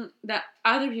seeing that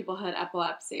other people had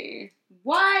epilepsy.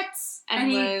 What?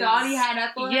 And he thought he had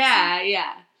epilepsy? Yeah,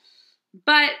 yeah.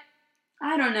 But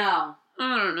I don't know.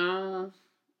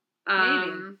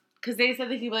 Maybe. Because they said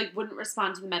that he wouldn't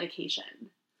respond to the medication.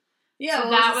 Yeah, so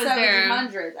that was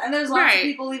 1700s. And there's lots of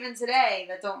people even today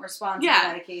that don't respond to the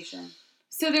medication.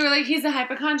 So they were like, he's a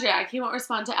hypochondriac. He won't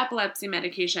respond to epilepsy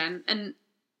medication. And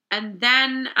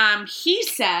then he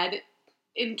said,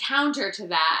 in counter to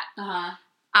that,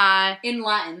 in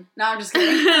Latin. No, I'm just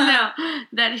kidding. no,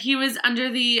 that he was under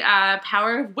the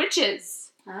power of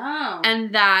witches. Oh.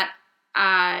 And that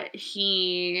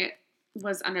he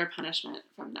was under punishment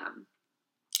from them.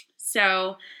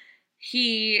 So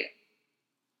he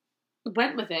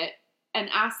went with it and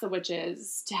asked the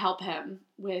witches to help him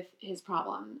with his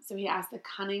problem. So he asked the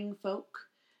cunning folk,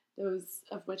 those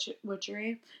of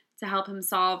witchery, to help him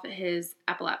solve his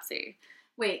epilepsy.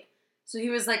 Wait, so he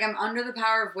was like, I'm under the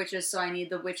power of witches, so I need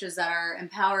the witches that are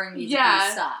empowering me to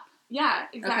stop. Yeah,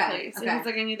 exactly. Okay, so he's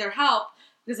like, I need their help,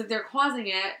 because if they're causing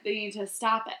it, they need to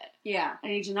stop it. Yeah. I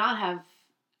need to not have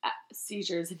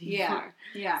seizures anymore.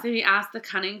 Yeah. So he asked the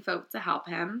cunning folk to help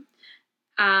him.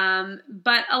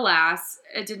 But alas,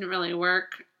 it didn't really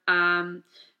work.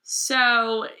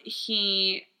 So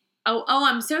he... Oh,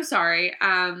 I'm so sorry.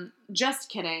 Just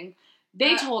kidding.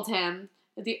 They told him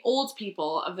that the old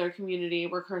people of their community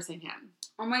were cursing him.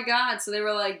 Oh my God. So they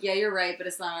were like, yeah, you're right, but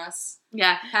it's not us.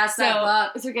 Yeah. Pass that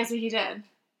buck. So guess what he did?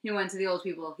 He went to the old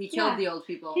people. He killed the old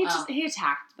people. He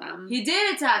attacked them. He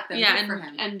did attack them. Yeah, Good for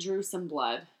him. and drew some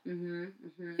blood. Mm-hmm.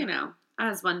 Mm-hmm. You know,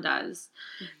 as one does.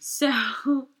 So,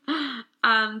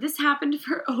 this happened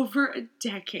for over a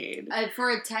decade.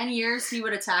 For 10 years, he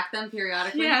would attack them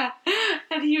periodically? Yeah.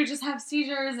 And he would just have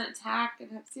seizures and attack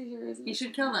and have seizures. And he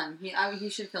should kill them. He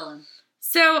should kill them.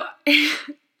 So,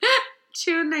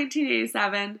 June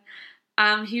 1987,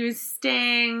 he was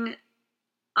staying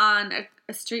on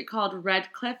a street called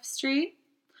Redcliffe Street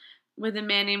with a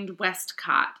man named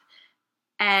Westcott.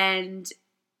 And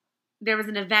there was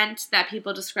an event that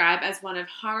people describe as one of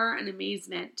horror and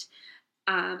amazement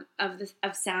of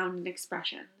sound and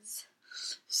expressions.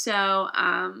 So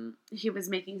he was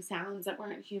making sounds that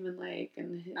weren't human-like,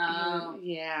 and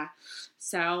yeah.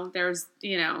 So there's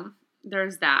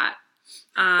that.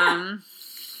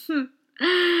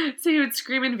 So he would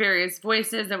scream in various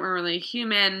voices that weren't really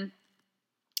human.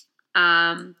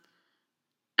 And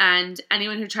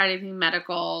anyone who tried anything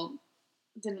medical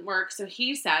didn't work. So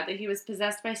he said that he was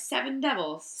possessed by 7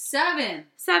 devils. 7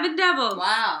 devils.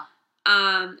 Wow.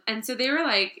 And so they were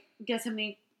like, guess how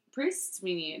many priests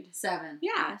we need? 7.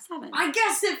 Yeah, 7. I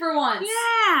guessed it for once.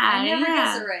 Yeah. I never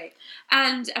guessed it right.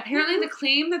 And apparently the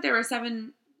claim that there were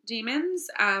 7 demons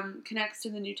connects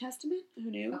to the New Testament. Who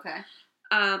knew? Okay.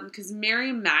 Because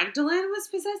Mary Magdalene was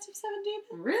possessed of 7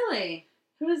 demons. Really?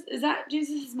 Is that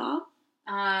Jesus' mom?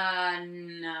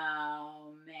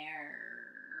 No, Mary.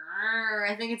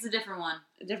 I think it's a different one.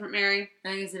 A different Mary? I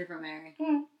think it's a different Mary.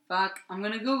 Mm. Fuck. I'm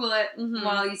gonna Google it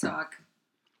while you talk.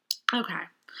 Okay.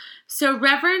 So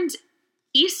Reverend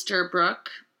Easterbrook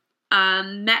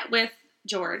met with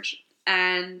George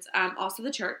and also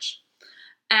the church,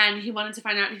 and he wanted to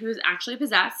find out who was actually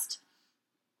possessed.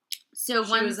 So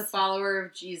she was a follower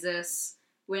of Jesus,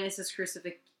 witnesses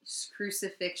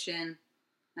crucifixion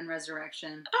and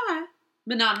resurrection. Okay.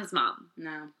 But not his mom.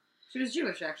 No. She was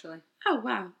Jewish, actually. Oh,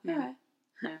 wow. Yeah. Okay.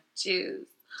 Yeah. Jews.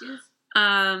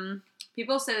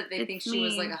 People say that they think she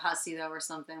was like a hussy, though, or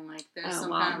something. Like, there's some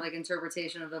kind of like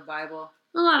interpretation of the Bible.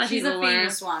 A lot of She's people a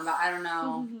famous one, but I don't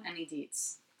know any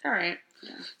deets. All right.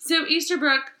 Yeah. So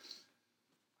Easterbrook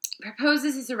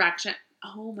proposes his erection.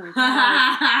 Oh my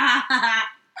god.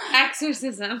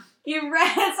 Exorcism.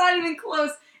 It's not even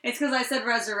close. It's because I said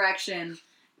resurrection,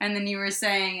 and then you were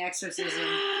saying exorcism,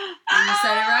 and you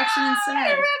said erection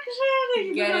instead.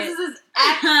 Erection. Get it? Proposes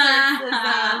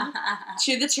exorcism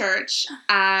to the church,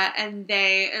 and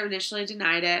they initially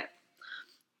denied it.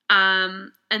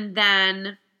 And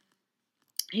then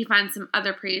he finds some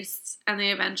other priests, and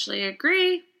they eventually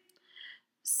agree.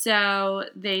 So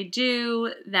they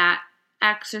do that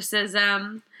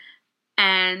exorcism,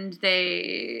 and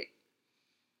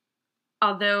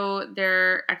although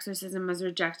their exorcism was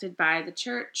rejected by the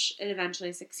church, it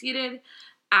eventually succeeded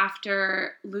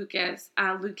after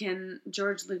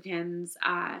George Lukens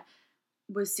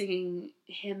was singing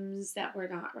hymns that were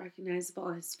not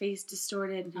recognizable. His face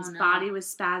distorted, and his body was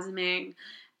spasming,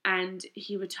 and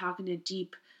he would talk in a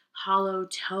deep, hollow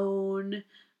tone,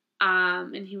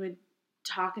 and he would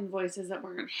talk in voices that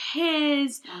weren't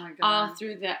his. Oh my god! All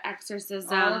through the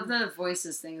exorcism. All of the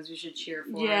voices things we should cheer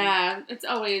for. Yeah, that's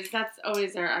always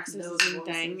our exorcism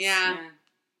thing. Yeah.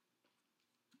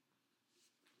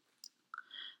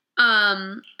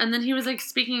 And then he was like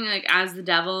speaking like as the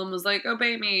devil and was like,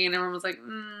 "Obey me," and everyone was like,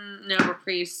 "No, we're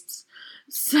priests."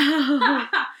 So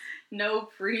no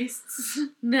priests.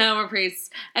 No, we're priests.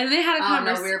 And they had a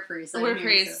conversation. No, we're priests. We're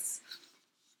priests.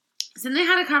 So then they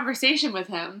had a conversation with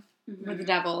him, with the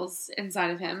devils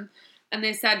inside of him, And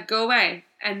they said, go away.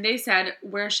 And they said,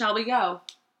 where shall we go?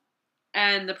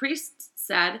 And the priest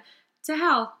said, to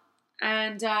hell.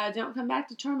 And don't come back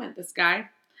to torment this guy.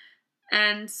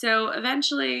 And so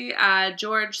eventually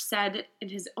George said in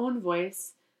his own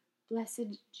voice,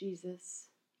 Blessed Jesus.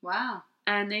 Wow.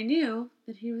 And they knew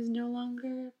that he was no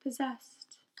longer possessed.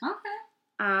 Okay.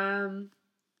 And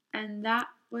that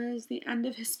was the end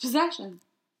of his possession.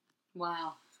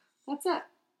 Wow. That's it.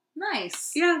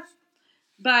 Nice. Yeah.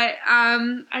 But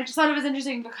I just thought it was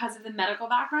interesting because of the medical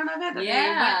background of it. That they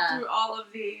went through all of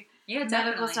the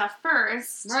medical stuff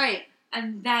first. Right.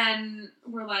 And then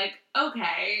we're like,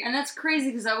 okay. And that's crazy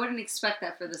because I wouldn't expect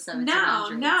that for the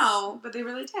 1700s. No, but they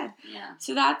really did. Yeah.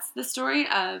 So that's the story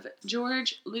of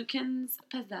George Lucan's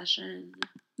possession.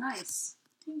 Nice.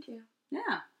 Thank you.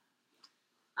 Yeah.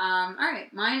 All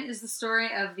right. Mine is the story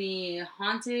of the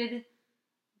haunted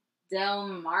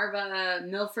Delmarva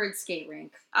Milford skate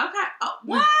rink. Okay. Oh,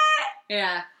 what?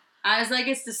 Yeah. I was like,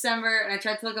 it's December, and I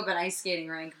tried to look up an ice skating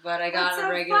rink, but I got a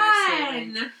regular skate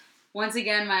rink. Once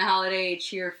again, my holiday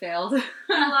cheer failed.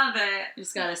 I love it.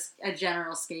 Just got a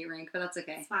general skate rink, but that's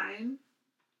okay. It's fine.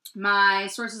 My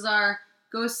sources are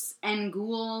Ghosts and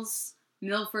Ghouls,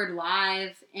 Milford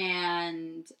Live,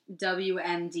 and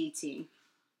WMDT.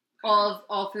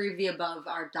 All three of the above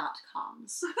are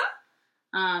 .coms.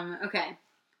 Okay.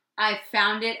 I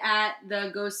found it at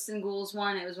the Ghosts and Ghouls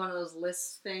one. It was one of those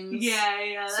list things.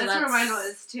 Yeah. That's where mine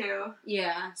was, too.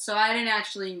 Yeah. So I didn't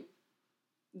actually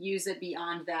use it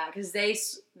beyond that because they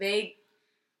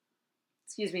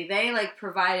like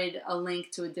provided a link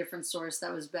to a different source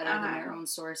that was better than their own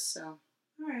source. So,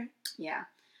 all right, yeah,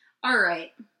 all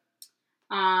right.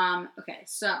 Okay,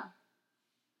 so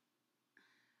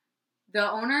the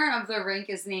owner of the rink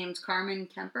is named Carmen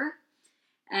Kemper,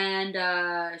 and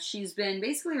she's been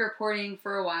basically reporting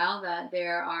for a while that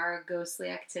there are ghostly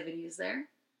activities there,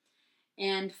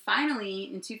 and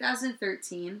finally in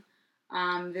 2013.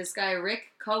 This guy,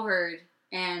 Rick Coherd,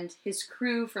 and his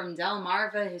crew from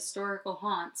Delmarva Historical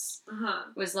Haunts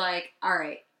was like, all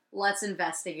right, let's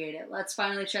investigate it. Let's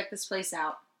finally check this place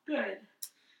out. Good.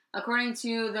 According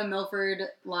to the Milford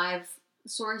Live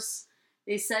source,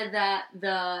 they said that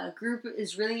the group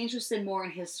is really interested more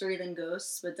in history than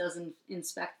ghosts, but doesn't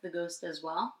inspect the ghost as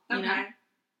well. You know?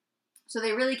 So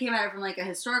they really came at it from like a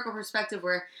historical perspective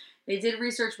where they did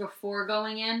research before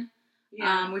going in.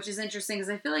 Yeah. Which is interesting because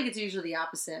I feel like it's usually the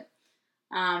opposite.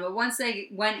 But once they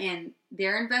went in,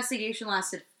 their investigation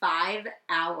lasted 5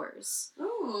 hours.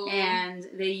 Ooh. And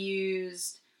they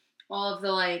used all of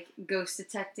the like ghost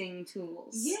detecting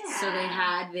tools. Yeah. So they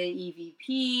had the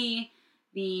EVP,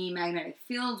 the magnetic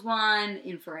field one,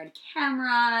 infrared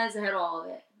cameras. They had all of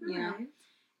it, you know.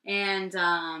 And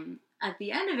at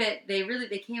the end of it, they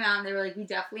came out and they were like, we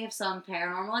definitely have some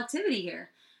paranormal activity here.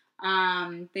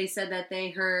 They said that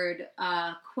they heard,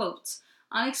 quote,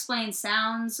 unexplained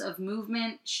sounds of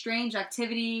movement, strange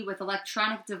activity with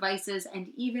electronic devices, and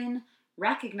even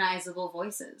recognizable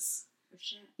voices. Oh,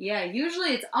 shit. Yeah, usually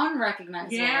it's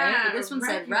unrecognizable, right? But this one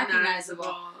said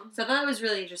recognizable. So I thought that was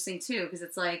really interesting, too, because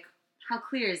it's like, how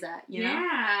clear is that, you know?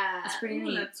 Yeah. That's pretty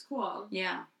neat. That's cool.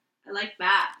 Yeah. I like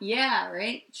that. Yeah,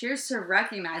 right? Cheers to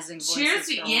recognizing voices. Cheers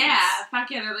to, fuck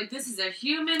yeah. They're like, this is a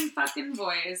human fucking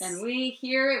voice. And we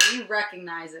hear it, we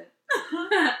recognize it.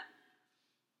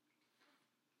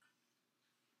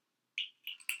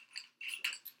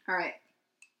 All right.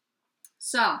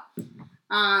 So,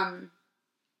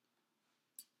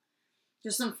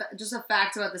 just a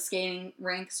fact about the skating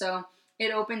rink. So,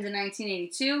 it opened in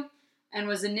 1982 and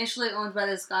was initially owned by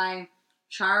this guy,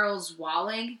 Charles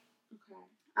Wallig.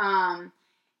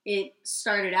 It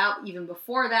started out even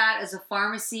before that as a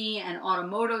pharmacy and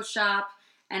automotive shop,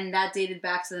 and that dated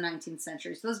back to the 19th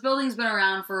century. So this building's been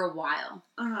around for a while.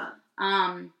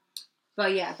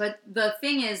 But the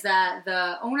thing is that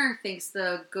the owner thinks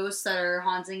the ghosts that are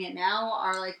haunting it now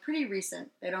are like pretty recent.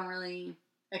 They don't really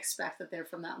expect that they're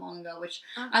from that long ago, which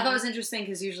I thought was interesting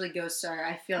because usually ghosts are,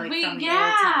 I feel like, from the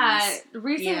old times.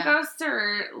 Recent ghosts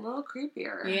are a little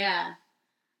creepier. Yeah.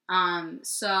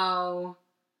 So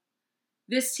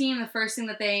this team, the first thing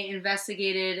that they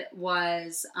investigated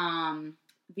was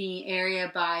the area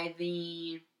by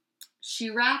the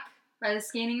shoe rack by the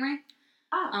skating rink.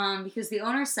 Because the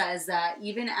owner says that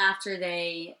even after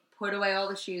they put away all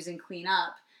the shoes and clean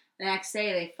up, the next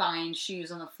day they find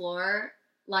shoes on the floor,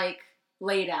 like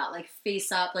laid out, like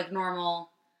face up, like normal,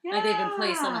 like they've been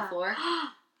placed on the floor.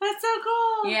 That's so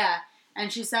cool. Yeah.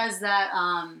 And she says that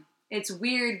it's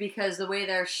weird because the way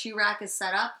their shoe rack is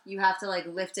set up, you have to like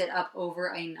lift it up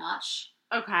over a notch.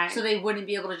 Okay. So they wouldn't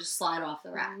be able to just slide off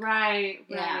the rack. Right.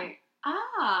 Yeah.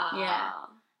 Ah. Yeah.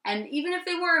 And even if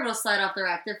they were able to slide off the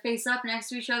rack, they're face up next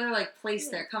to each other, like, placed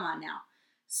there. Come on now.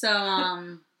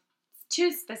 So,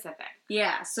 too specific.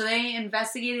 Yeah, so they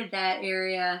investigated that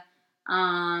area,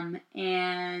 and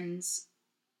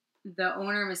the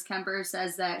owner, Miss Kemper,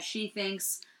 says that she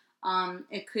thinks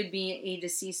it could be a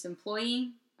deceased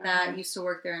employee that used to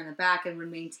work there in the back and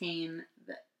would maintain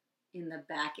in the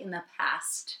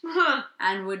past,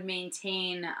 and would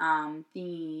maintain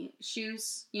the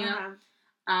shoes, you know?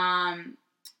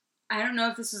 I don't know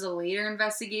if this was a later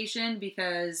investigation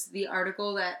because the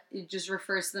article that it just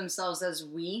refers to themselves as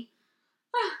we.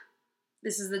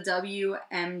 This is the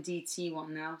WMDT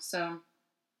one though, so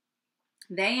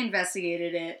they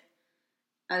investigated it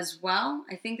as well.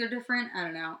 I think they're different. I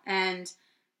don't know. And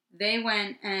they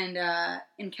went and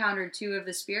encountered 2 of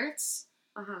the spirits.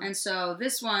 And so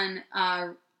this one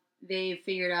they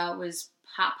figured out was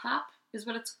Pop Pop is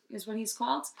what he's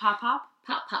called. Pop Pop?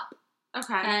 Pop Pop.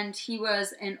 Okay. And he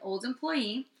was an old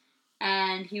employee,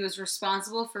 and he was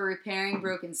responsible for repairing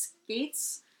broken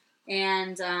skates.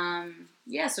 And,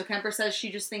 so Kemper says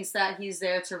she just thinks that he's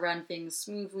there to run things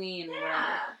smoothly and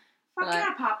whatever. Fuck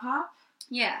yeah, Pop Pop.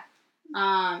 Yeah.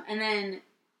 And then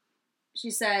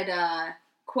she said,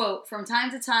 quote, "From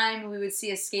time to time, we would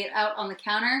see a skate out on the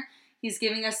counter. He's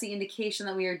giving us the indication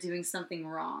that we are doing something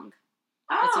wrong."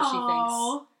 That's what she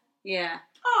thinks. Yeah.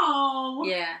 Oh.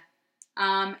 Yeah.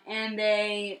 And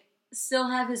they still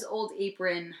have his old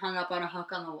apron hung up on a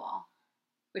hook on the wall,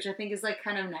 which I think is, like,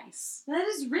 kind of nice. That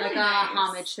is really like nice. Like a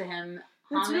homage to him.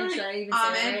 That's Homage, really, did I even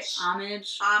homage. say it right?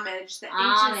 Homage. Homage. The H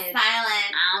Homage. is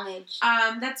silent. Homage.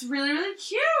 That's really, really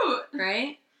cute.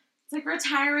 Right? It's like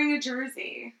retiring a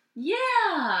jersey.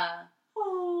 Yeah.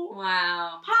 Oh.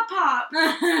 Wow. Pop Pop.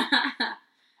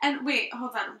 And wait,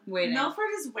 hold on. Waiting. Milford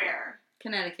is where?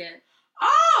 Connecticut.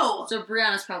 Oh! So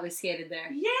Brianna's probably skated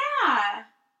there. Yeah.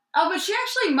 Oh, but she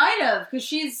actually might have, because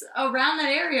she's around that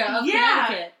area of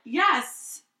Connecticut.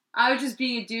 Yes. I was just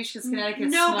being a douche because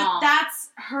Connecticut's small. small. But that's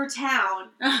her town.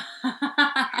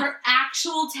 Her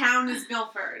actual town is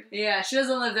Milford. Yeah, she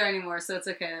doesn't live there anymore, so it's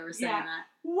okay that we're saying that.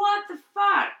 What the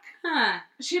fuck? Huh.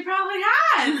 She probably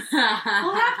has.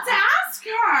 We'll have to ask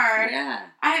her. Yeah.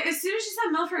 As soon as she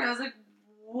said Milford, I was like,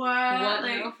 what? What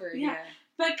like, Milford? Yeah.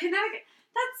 But Connecticut,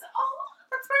 that's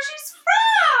where she's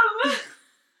from.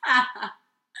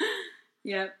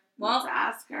 Yep. Well, let's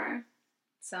ask her.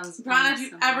 Sounds. Brianna, if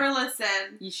you ever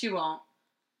listen, she won't.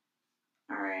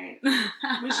 All right.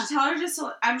 We should tell her just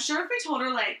to. I'm sure if we told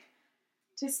her like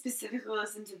to specifically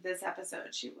listen to this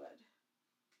episode, she would.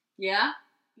 Yeah.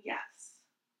 Yes.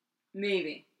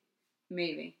 Maybe.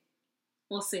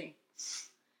 We'll see.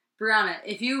 Brianna,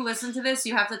 if you listen to this,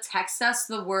 you have to text us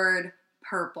the word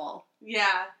purple.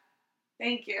 Yeah.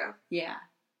 Thank you. Yeah.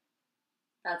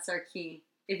 That's our key.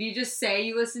 If you just say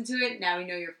you listen to it, now we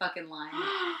know you're fucking lying.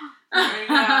 There you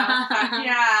go. Fuck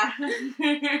yeah.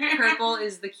 Purple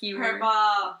is the key word. Purple.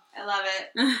 I love it.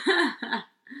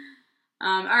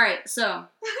 All right, so.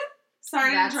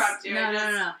 Sorry to interrupt you.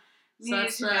 No.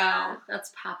 So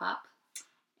that's Pop Up.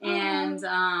 And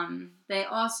they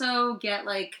also get,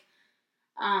 like,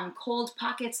 cold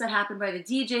pockets that happen by the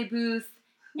DJ booth.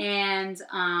 And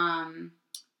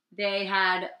they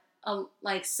had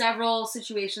several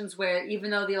situations where even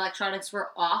though the electronics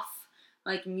were off,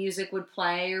 like music would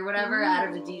play or whatever out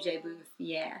of the DJ booth.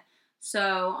 Yeah.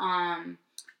 So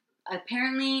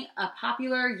apparently a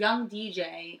popular young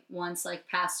DJ once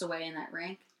passed away in that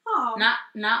rink. Oh. Not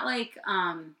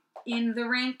in the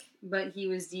rink, but he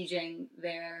was DJing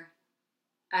there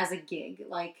as a gig.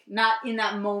 Not in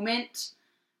that moment,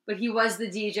 but he was the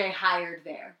DJ hired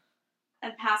there.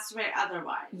 And passed away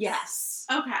otherwise. Yes.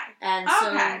 Okay. And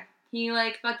so he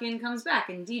fucking comes back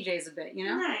and DJs a bit, you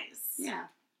know? Nice. Yeah.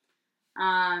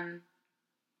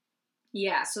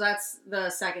 Yeah, so that's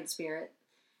the second spirit.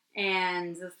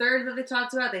 And the third that they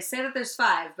talked about, they say that there's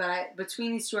 5, but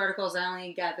between these 2 articles, I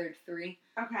only gathered 3.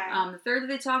 Okay. The third that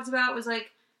they talked about was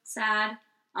sad.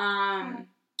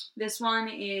 This one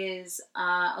is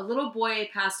a little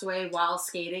boy passed away while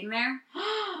skating there.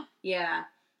 Yeah.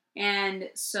 And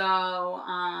so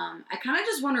I kind of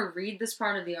just want to read this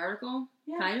part of the article.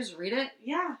 Yeah. Can I just read it?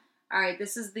 Yeah. All right.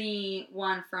 This is the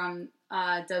one from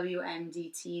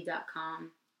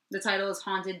WMDT.com. The title is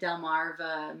Haunted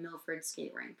Delmarva Milford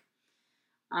Skate Rink.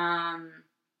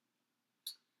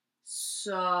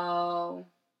 So,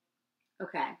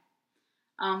 okay.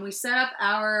 We set up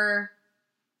our...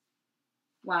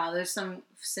 Wow, there's some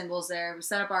symbols there. We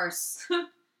set up our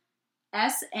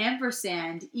S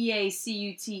ampersand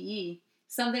EACUTE.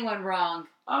 Something went wrong.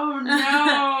 Oh,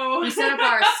 no. We set up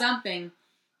our something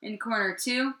in corner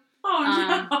 2.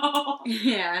 Oh, no.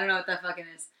 Yeah, I don't know what that fucking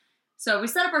is. So we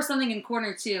set up our something in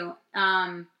corner 2,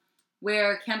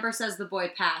 where Kemper says the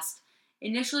boy passed.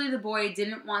 Initially, the boy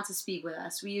didn't want to speak with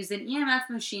us. We used an EMF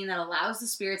machine that allows the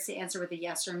spirits to answer with a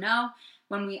yes or no.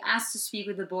 When we asked to speak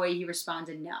with the boy, he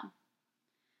responded no.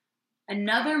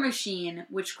 Another machine,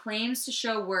 which claims to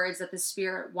show words that the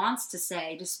spirit wants to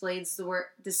say, displayed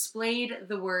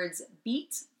the words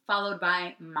beat followed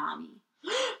by mommy.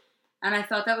 And I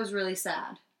thought that was really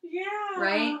sad. Yeah.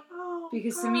 Right? Oh,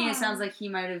 because to me, it sounds like he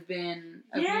might have been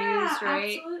abused,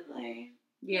 right? Absolutely.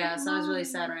 Yeah, so I was really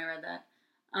sad when I read that.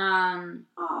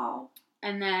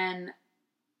 And then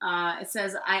it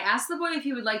says, I asked the boy if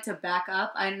he would like to back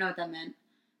up. I didn't know what that meant.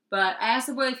 But I asked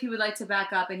the boy if he would like to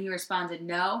back up, and he responded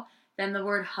no. Then the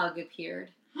word hug appeared.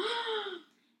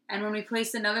 And when we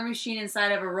placed another machine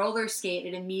inside of a roller skate,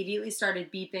 it immediately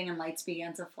started beeping and lights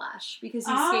began to flash because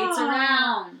he skates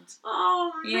around.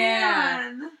 Oh,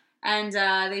 man. Yeah. And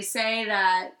they say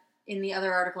that, in the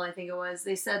other article, I think it was,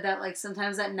 they said that, like,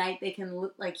 sometimes at night they can,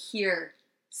 like, hear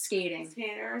skating.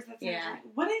 Skaters, that's yeah.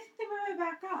 interesting. What if they move it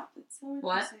back up? It's so interesting.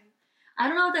 What? I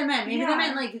don't know what they meant. Maybe they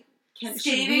meant, like,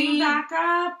 skating back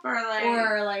up,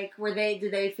 or like,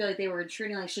 did they feel like they were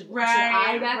intruding? Like, should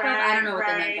I back up? I don't know what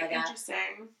they meant by that.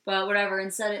 Interesting. But whatever.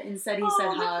 Instead he said hug. Oh,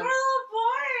 the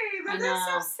poor little boy. That is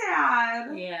so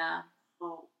sad. Yeah.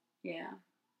 Oh. Yeah.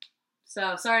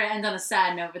 So sorry to end on a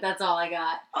sad note, but that's all I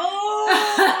got. Oh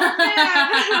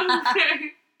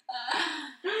man.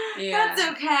 Yeah. That's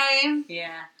okay.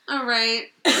 Yeah. All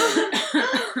right.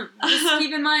 Just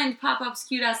keep in mind Pop-Up's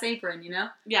cute-ass apron, you know?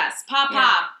 Yes, Pop.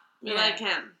 We like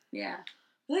him. Yeah.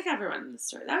 We like everyone in the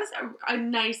story. That was a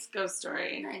nice ghost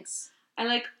story. Nice. I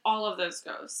like all of those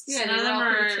ghosts. Yeah, none of them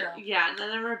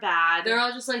are bad. They're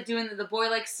all just like doing, the boy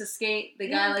likes to skate, the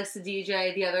guy likes to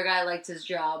DJ, the other guy liked his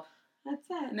job. That's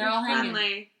it. And they're all friendly.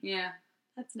 hanging. Yeah.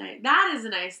 That's nice. That is a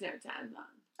nice note to end on.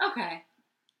 Okay.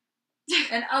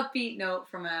 An upbeat note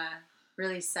from a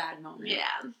really sad moment.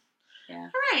 Yeah. Yeah.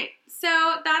 All right.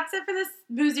 So that's it for this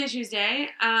Booze Day Tuesday.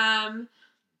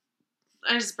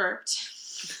 I just burped.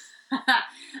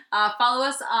 Follow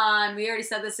us on, we already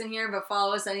said this in here, but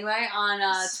follow us anyway on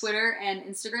Twitter and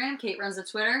Instagram. Kate runs the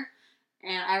Twitter,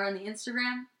 and I run the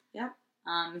Instagram. Yep.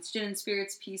 It's Gin and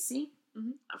Spirits PC.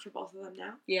 Mm-hmm. For both of them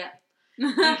now. Yeah.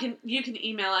 you can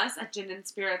email us at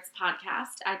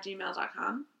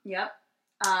ginandspiritspodcast@gmail.com. Yep.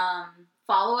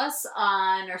 Follow us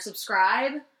or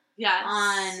subscribe. Yes.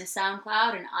 On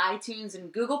SoundCloud and iTunes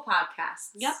and Google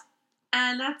Podcasts. Yep.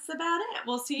 And that's about it.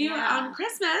 We'll see you on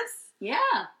Christmas.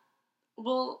 Yeah.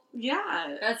 Well,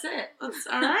 yeah. That's it. That's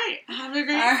all right. Have a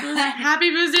great Happy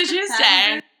Booze Day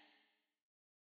Tuesday.